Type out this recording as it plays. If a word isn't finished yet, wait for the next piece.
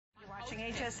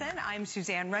watching HSN. I'm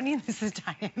Suzanne Runyon. This is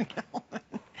Diane Gilman.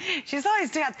 She's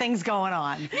always got things going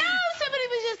on. No, somebody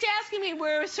was just asking me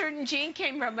where a certain jean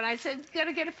came from, and I said,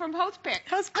 gotta get it from Hosepick.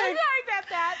 Hosepick. I'm sorry about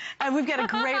that. And we've got a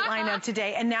great lineup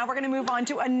today, and now we're going to move on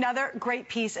to another great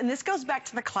piece, and this goes back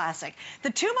to the classic. The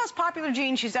two most popular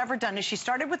jeans she's ever done is she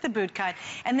started with the boot cut,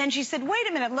 and then she said, wait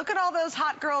a minute, look at all those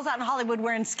hot girls out in Hollywood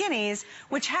wearing skinnies,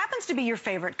 which happens to be your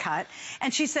favorite cut,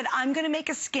 and she said, I'm going to make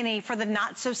a skinny for the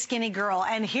not-so-skinny girl,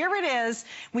 and here it is.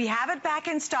 We have it back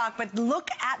in stock, but look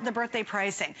at the birthday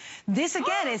pricing. This,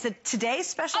 again, is a today's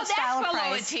special style price.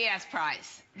 That's below a TS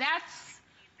price. That's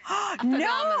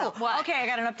no! What? Okay, I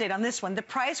got an update on this one. The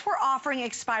price we're offering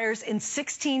expires in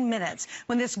 16 minutes.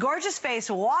 When this gorgeous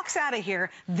face walks out of here,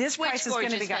 this price is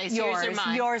going to be yours. Yours or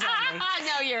mine? Yours only.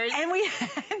 No, yours. And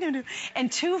we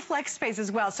and two flex space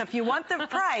as well. So if you want the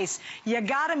price, you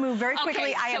got to move very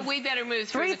quickly. Okay, I so have we better move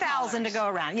through 3,000 to go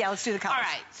around. Yeah, let's do the colors. All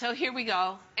right, so here we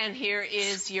go. And here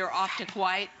is your Optic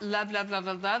White. Love, love, love,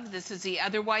 love, love. This is the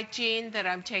other white jean that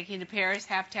I'm taking to Paris.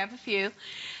 Have to have a few.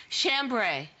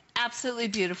 Chambray, absolutely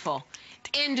beautiful.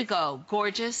 Indigo,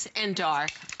 gorgeous and dark.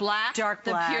 Black, dark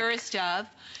the black. purest of.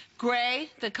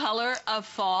 Gray, the color of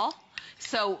fall.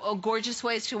 So gorgeous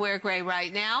ways to wear gray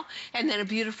right now. And then a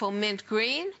beautiful mint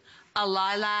green, a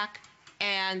lilac,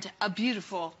 and a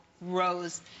beautiful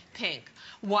rose pink.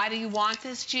 Why do you want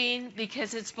this jean?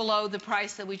 Because it's below the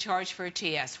price that we charge for a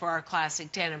TS, for our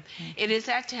classic denim. It is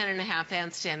at 10.5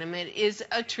 ounce denim. It is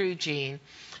a true jean.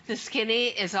 The skinny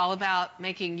is all about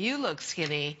making you look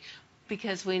skinny,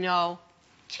 because we know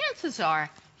chances are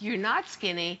you're not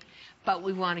skinny, but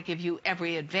we want to give you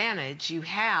every advantage you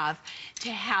have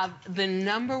to have the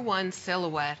 #1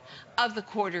 silhouette of the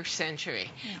quarter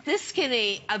century. Yeah. This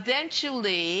skinny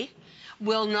eventually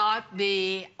will not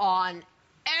be on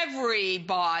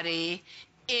everybody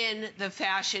in the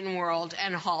fashion world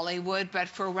and Hollywood, but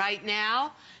for right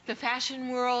now, the fashion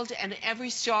world and every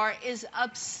star is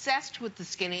obsessed with the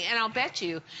skinny. And I'll bet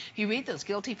you read those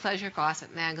guilty pleasure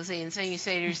gossip magazines and you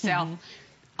say to yourself,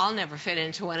 I'll never fit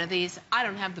into one of these. I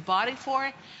don't have the body for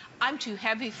it. I'm too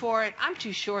heavy for it. I'm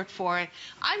too short for it.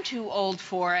 I'm too old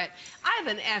for it. I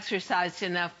haven't exercised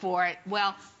enough for it.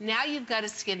 Well, now you've got a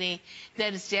skinny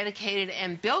that is dedicated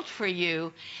and built for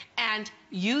you, and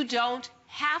you don't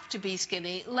have to be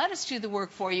skinny. Let us do the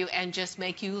work for you and just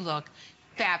make you look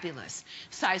fabulous.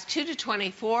 Size 2 to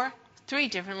 24, 3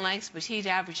 different lengths, petite,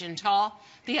 average, and tall.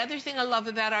 The other thing I love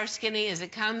about our skinny is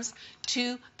it comes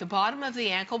to the bottom of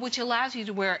the ankle, which allows you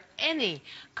to wear any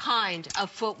kind of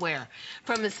footwear,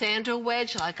 from a sandal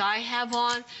wedge like I have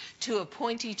on, to a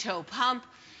pointy toe pump,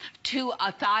 to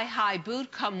a thigh-high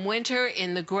boot come winter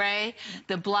in the gray,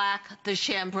 the black, the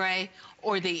chambray,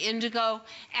 or the indigo.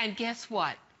 And guess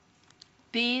what?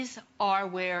 These are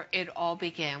where it all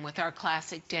began with our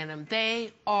classic denim.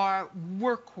 They are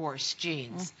workhorse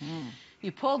jeans.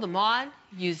 You pull them on,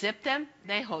 you zip them,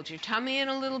 they hold your tummy in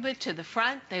a little bit to the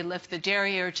front, they lift the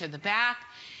derriere to the back.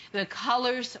 The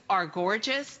colors are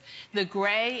gorgeous. The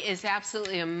gray is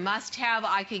absolutely a must-have.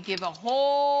 I could give a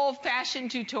whole fashion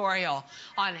tutorial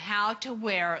on how to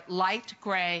wear light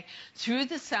gray through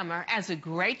the summer as a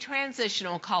great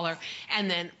transitional color,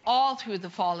 and then all through the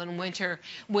fall and winter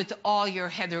with all your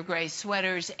heather gray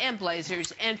sweaters and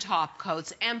blazers and top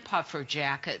coats and puffer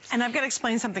jackets. And I've got to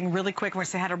explain something really quick. We're going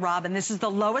to say hi to Rob, and this is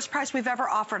the lowest price we've ever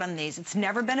offered on these. It's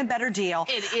never been a better deal.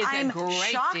 It is a great deal.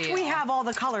 I'm shocked we have all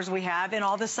the colors we have in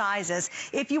all the sizes.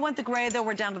 If you want the gray, though,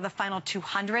 we're down to the final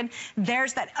 200.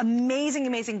 There's that amazing,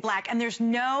 amazing black, and there's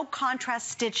no contrast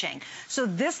stitching. So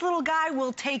this little guy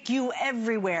will take you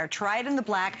everywhere. Try it in the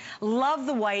black. Love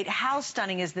the white. How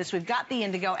stunning is this? We've got the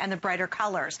indigo and the brighter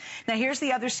colors. Now, here's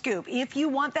the other scoop. If you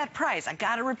want that price, I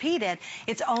got to repeat it,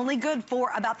 it's only good for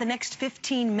about the next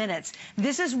 15 minutes.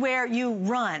 This is where you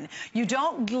run. You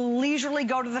don't leisurely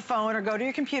go to the phone or go to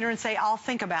your computer and say, I'll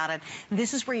think about it.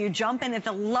 This is where you jump in at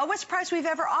the lowest price we've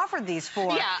ever offered these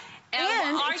for. Yeah.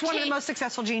 And it's one of the most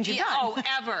successful jeans you've done. Oh,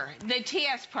 ever. The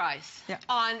TS price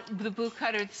on the boot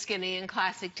cutter, the skinny, and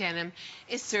classic denim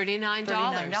is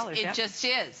 $39. It just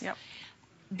is. Yep.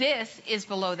 This is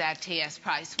below that TS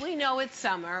price. We know it's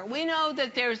summer. We know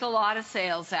that there's a lot of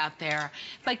sales out there.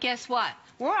 But guess what?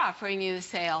 We're offering you a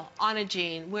sale on a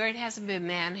jean where it hasn't been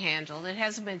manhandled. It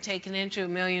hasn't been taken into a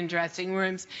million dressing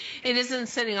rooms. It isn't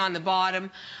sitting on the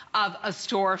bottom of a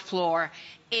store floor.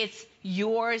 It's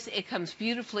yours. It comes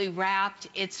beautifully wrapped.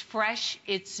 It's fresh.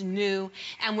 It's new.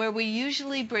 And where we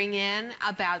usually bring in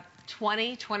about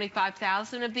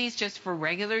 25,000 of these just for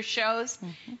regular shows,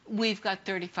 we've got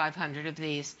 3,500 of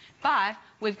these. But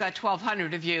we've got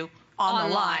 1,200 of you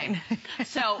online.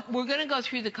 So we're going to go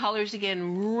through the colors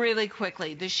again really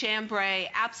quickly. The chambray,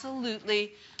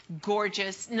 absolutely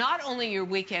gorgeous. Not only your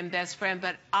weekend best friend,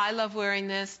 but I love wearing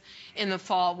this in the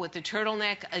fall with the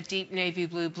turtleneck, a deep navy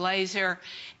blue blazer,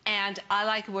 and I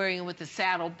like wearing it with the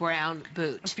saddle brown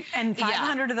boot. And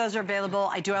 500 of those are available.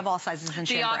 I do have all sizes in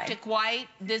chambray. The Optic White,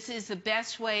 this is the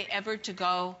best way ever to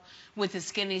go with a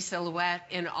skinny silhouette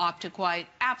in Optic White.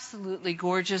 Absolutely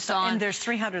gorgeous on. And there's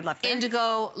 300 left there.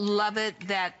 Indigo, love it.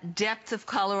 That depth of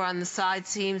color on the side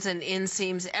seams and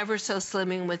inseams, ever so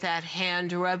slimming with that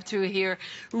hand rub through here.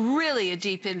 Really a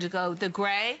deep indigo. The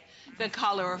gray, the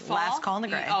color of fall. Last call in the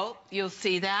gray. Oh, you'll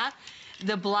see that.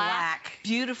 The black.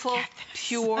 Beautiful,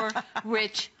 pure,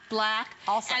 rich black.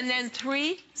 All sizes. And then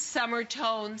 3 summer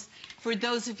tones for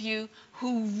those of you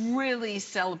who really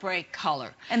celebrate color.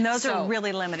 And those are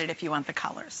really limited if you want the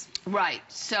colors. Right.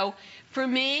 So for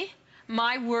me,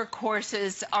 my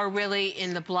workhorses are really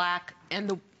in the black and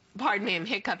the, pardon me, I'm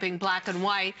hiccuping, black and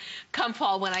white. Come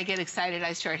fall, when I get excited,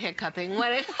 I start hiccuping.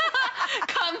 When it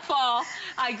come fall,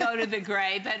 I go to the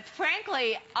gray. But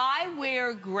frankly, I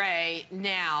wear gray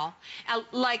now.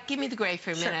 Like, give me the gray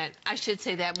for a minute. I should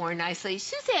say that more nicely.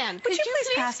 Suzanne, could you please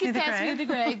pass me the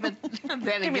gray? But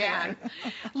then again,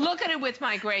 look at it with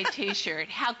my gray T-shirt.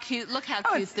 How cute! Look how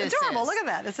cute this is. It's adorable. Look at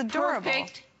that. It's adorable.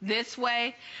 Perfect this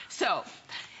way. So,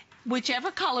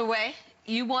 whichever colorway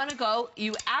you want to go,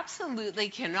 you absolutely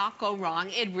cannot go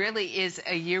wrong. It really is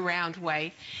a year-round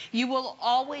way. You will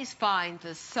always find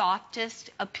the softest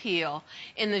appeal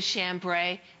in the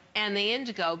chambray and the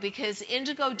indigo, because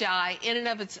indigo dye in and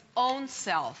of its own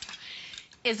self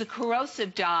is a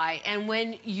corrosive dye, and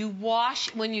when you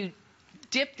wash, when you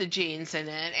dip the jeans in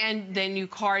it and then you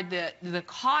card the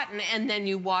cotton and then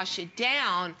you wash it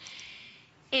down,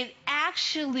 it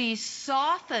actually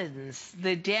softens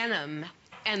the denim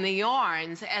and the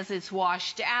yarns as it's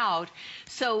washed out.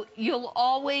 So you'll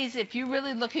always, if you're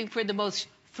really looking for the most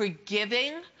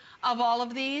forgiving of all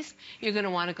of these, you're going to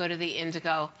want to go to the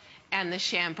indigo and the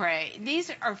chambray.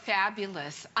 These are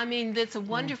fabulous. I mean, it's a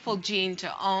wonderful jean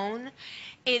to own.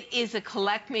 It is a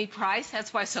collect me price.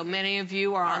 That's why so many of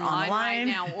you are online right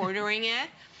now ordering it.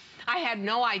 I had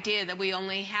no idea that we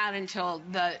only had until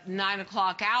the 9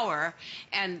 o'clock hour,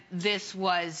 and this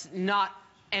was not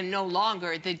and no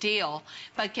longer the deal.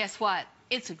 But guess what?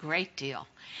 It's a great deal.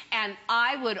 And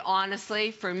I would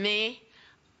honestly, for me,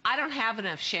 I don't have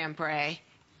enough chambray.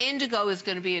 Indigo is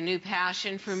going to be a new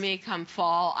passion for me come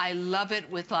fall. I love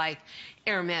it with like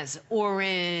Hermes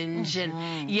orange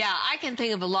and yeah, I can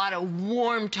think of a lot of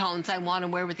warm tones I want to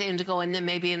wear with indigo, and then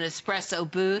maybe an espresso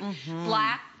boot.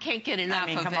 Black, can't get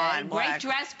enough of it. Great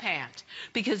dress pant,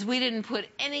 because we didn't put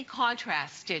any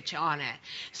contrast stitch on it.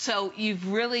 So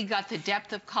you've really got the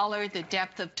depth of color, the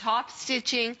depth of top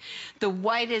stitching. The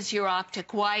white is your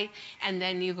Optic White, and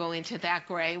then you go into that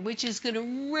gray, which is going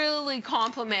to really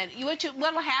complement.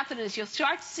 What will happen is you'll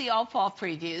start to see all fall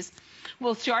previews.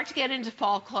 We'll start to get into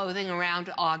fall clothing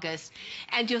around August,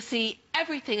 and you'll see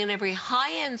everything in every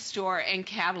high-end store and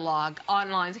catalog,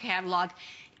 online catalog,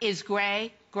 is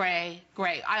gray, gray,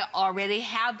 gray. I already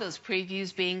have those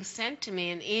previews being sent to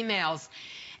me in emails.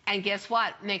 And guess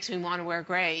what? Makes me want to wear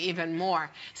gray even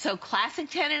more. So classic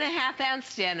 10.5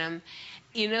 ounce denim.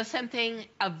 You know something?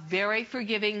 A very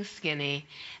forgiving skinny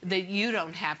that you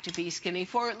don't have to be skinny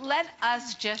for. Let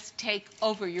us just take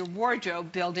over your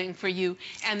wardrobe building for you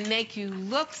and make you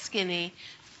look skinny,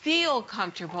 feel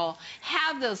comfortable,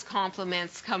 have those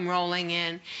compliments come rolling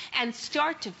in, and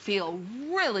start to feel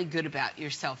really good about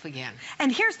yourself again.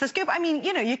 And here's the scoop. I mean,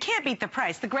 you know, you can't beat the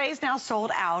price. The gray is now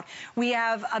sold out. We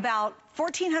have about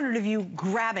 1,400 of you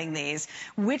grabbing these,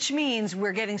 which means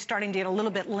we're starting to get a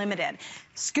little bit limited.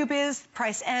 Scoop is,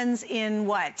 price ends in,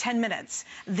 what, 10 minutes.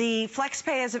 The flex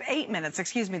pay is of 8 minutes,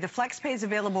 excuse me. The flex pay is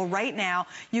available right now.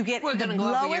 You get We're going to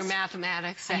go over your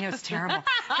mathematics. I know, it's terrible.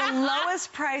 The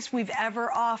lowest price we've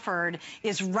ever offered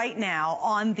is right now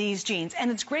on these jeans. And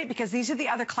it's great because these are the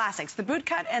other classics. The boot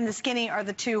cut and the skinny are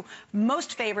the two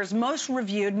most favors, most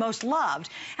reviewed, most loved.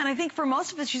 And I think for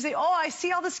most of us, you say, oh, I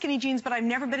see all the skinny jeans, but I've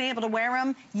never been able to wear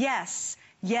them. Yes.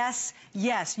 Yes,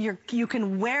 yes, you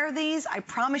can wear these. I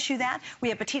promise you that. We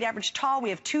have petite, average, tall. We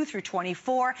have 2 through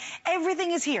 24. Everything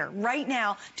is here right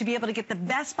now to be able to get the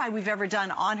best buy we've ever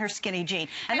done on her skinny jean.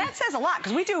 And that says a lot,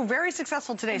 because we do very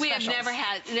successful today's specials. We have never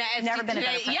had, never been a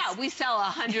better price. Yeah, we sell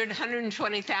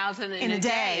 120,000 in a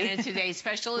day. And today's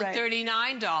special is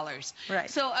 $39. Right.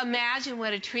 So imagine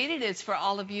what a treat it is for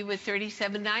all of you with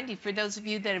 $37.90. For those of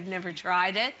you that have never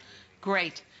tried it,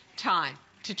 great time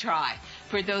to try.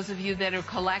 For those of you that are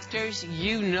collectors,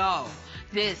 you know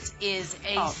this is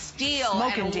a steal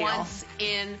and a once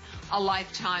in a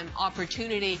lifetime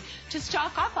opportunity to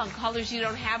stock up on colors you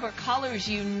don't have or colors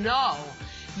you know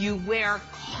you wear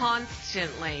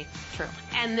constantly. True.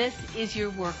 And this is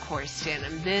your workhorse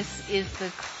denim. This is the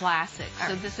classic. All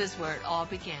So right. this is where it all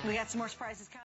began. We got some more surprises coming.